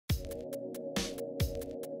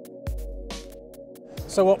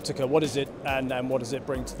So Optica, what is it and what does it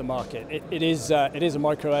bring to the market? It is a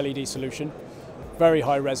micro-LED solution, very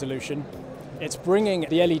high resolution. It's bringing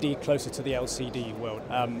the LED closer to the LCD world.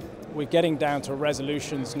 We're getting down to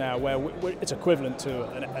resolutions now where it's equivalent to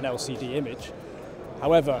an LCD image.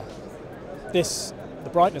 However, the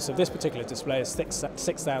brightness of this particular display is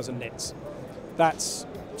 6,000 nits. That's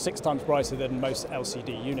 6 times brighter than most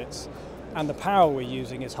LCD units. And the power we're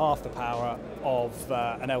using is half the power of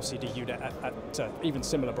an LCD unit at even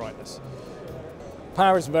similar brightness.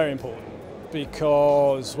 Power is very important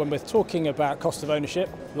because when we're talking about cost of ownership,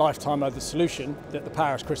 lifetime of the solution, that the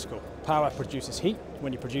power is critical. Power produces heat.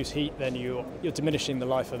 When you produce heat, then you're diminishing the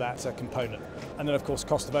life of that component. And then, of course,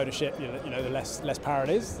 cost of ownership, the less power it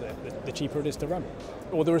is, the cheaper it is to run.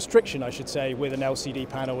 Or the restriction, I should say, with an LCD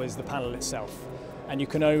panel is the panel itself. And you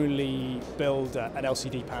can only build an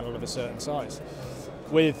LCD panel of a certain size.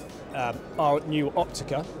 With our new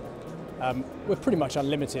Optica, we're pretty much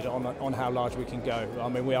unlimited on how large we can go. I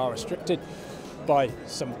mean, we are restricted by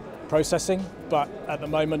some processing, but at the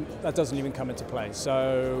moment that doesn't even come into play.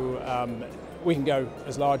 So we can go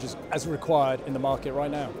as large as required in the market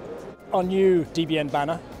right now. Our new DBN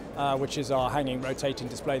banner, which is our hanging rotating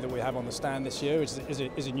display that we have on the stand this year, is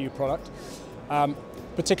a new product.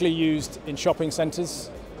 Particularly used in shopping centres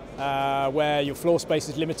where your floor space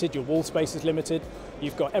is limited, your wall space is limited.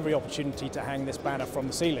 You've got every opportunity to hang this banner from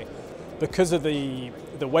the ceiling. Because of the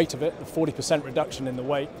weight of it, the 40% reduction in the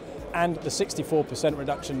weight and the 64%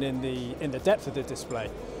 reduction in the depth of the display,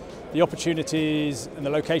 the opportunities and the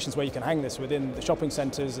locations where you can hang this within the shopping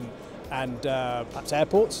centres and perhaps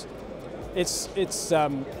airports, it's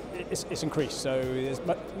increased. So there's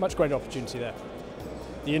much greater opportunity there.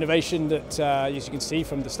 The innovation that, as you can see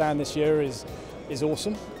from the stand this year, is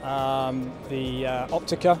awesome. The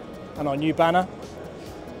Optica and our new banner,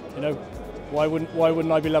 why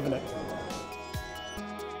wouldn't I be loving it?